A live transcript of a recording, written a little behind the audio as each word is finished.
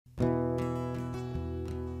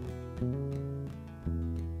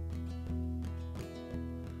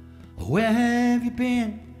Where have you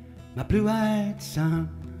been, my blue-eyed son?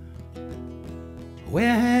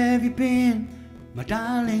 Where have you been, my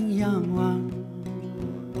darling young one?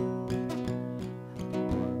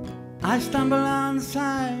 I stumble on the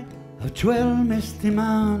side of 12 misty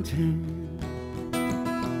mountains.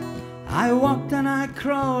 I walked and I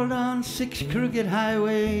crawled on 6 crooked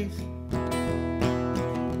highways.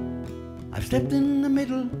 I've stepped in the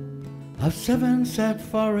middle of 7 sad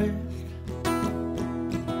forests.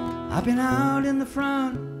 I've been out in the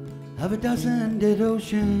front of a dozen dead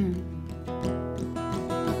oceans.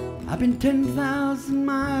 I've been 10,000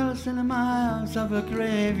 miles in the miles of a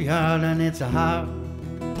graveyard, and it's a hard,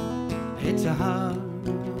 it's a hard,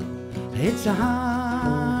 it's a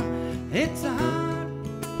hard, it's a hard,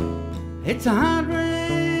 it's a hard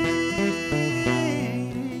rain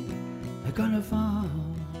they're gonna fall.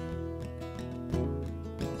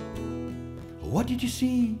 What did you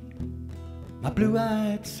see, my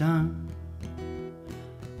blue-eyed son?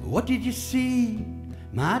 What did you see,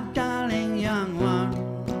 my darling young one?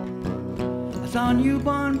 I saw a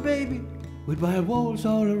newborn baby with white walls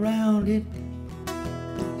all around it.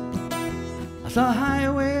 I saw a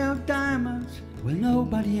highway of diamonds with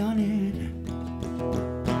nobody on it.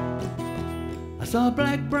 I saw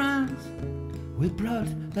black brands with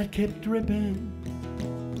blood that kept dripping.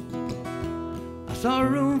 I saw a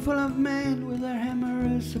room full of men with their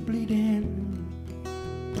hammers bleeding.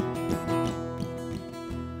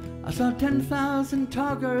 I saw 10,000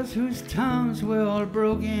 talkers whose tongues were all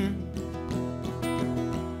broken.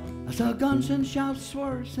 I saw guns and sharp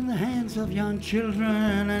swords in the hands of young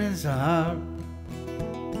children, and it's a hard,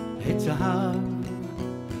 it's a hard,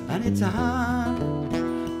 and it's a hard,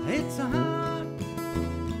 it's a hard,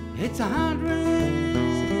 it's a hard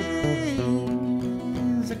rains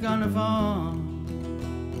are gonna fall.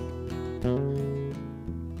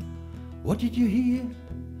 What did you hear,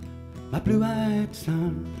 my blue-eyed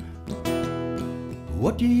son?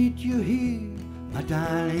 What did you hear, my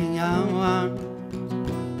darling young one?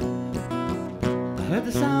 I heard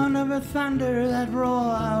the sound of a thunder that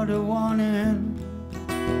roared out a warning.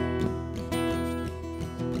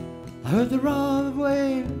 I heard the roar of a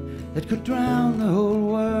wave that could drown the whole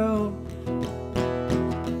world.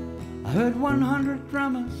 I heard 100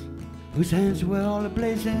 drummers whose hands were all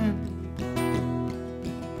ablazing.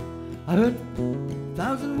 I heard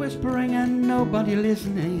 1,000 whispering and nobody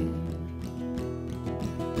listening.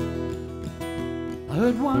 I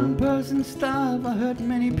heard one person starve, I heard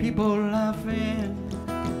many people laughing.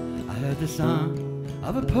 I heard the song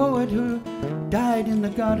of a poet who died in the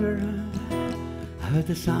gutter. I heard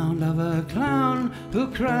the sound of a clown who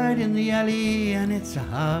cried in the alley, and it's a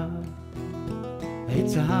hard,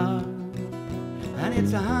 it's a hard, and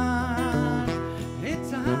it's a hard,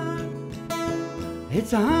 it's a hard,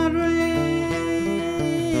 it's a hard rain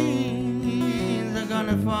they're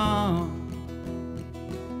gonna fall.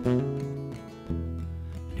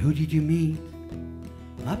 Who did you meet,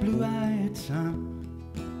 my blue-eyed son?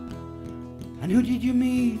 And who did you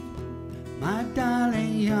meet, my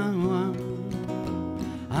darling young one?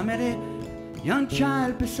 I met a young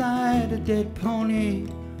child beside a dead pony.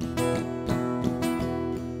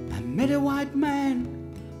 I met a white man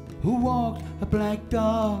who walked a black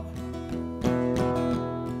dog.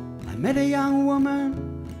 I met a young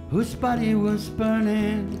woman whose body was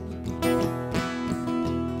burning.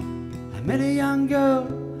 I met a young girl,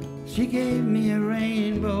 she gave me a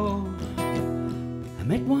rainbow. I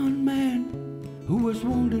met one man who was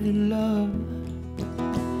wounded in love.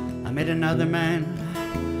 I met another man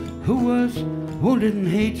who was wounded in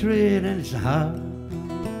hatred, and it's a hard,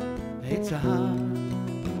 it's a hard,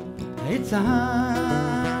 it's a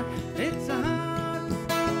hard, it's a hard,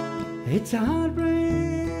 it's a hard rain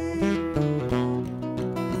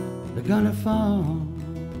they're gonna fall.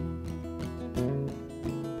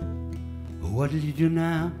 What did you do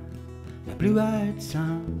now, my blue-eyed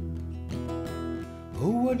son? Oh,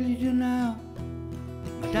 what did you do now,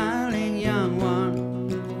 my darling young one?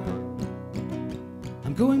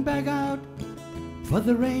 I'm going back out, for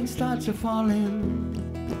the rain starts a-falling.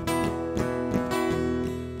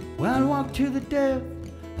 Well, I'll walk to the depth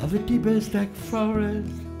of the deepest dark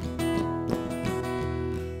forest,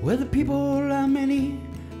 where the people are many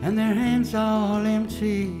and their hands are all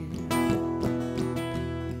empty,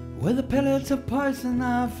 where the pellets of poison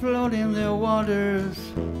are floating their waters,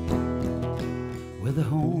 where the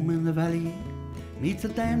home in the valley meets a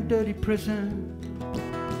damn dirty prison,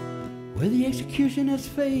 where the executioner's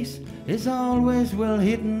face is always well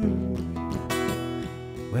hidden,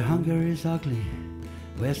 where hunger is ugly,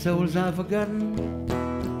 where souls are forgotten,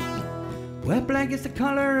 where black is the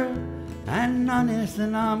color and none is the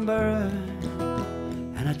number.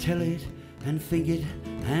 And I tell it and think it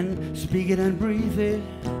and speak it and breathe it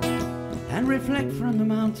and reflect from the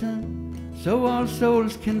mountain so all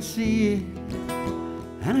souls can see it.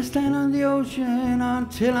 And I stand on the ocean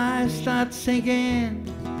until I start sinking,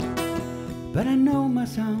 but I know my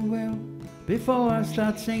song well before I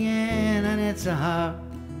start singing. And it's a heart,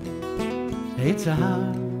 it's a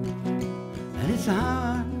heart, and it's a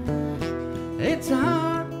heart, it's a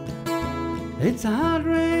heart, it's a heart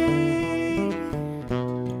rain.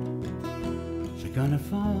 It's gonna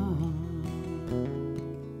fall.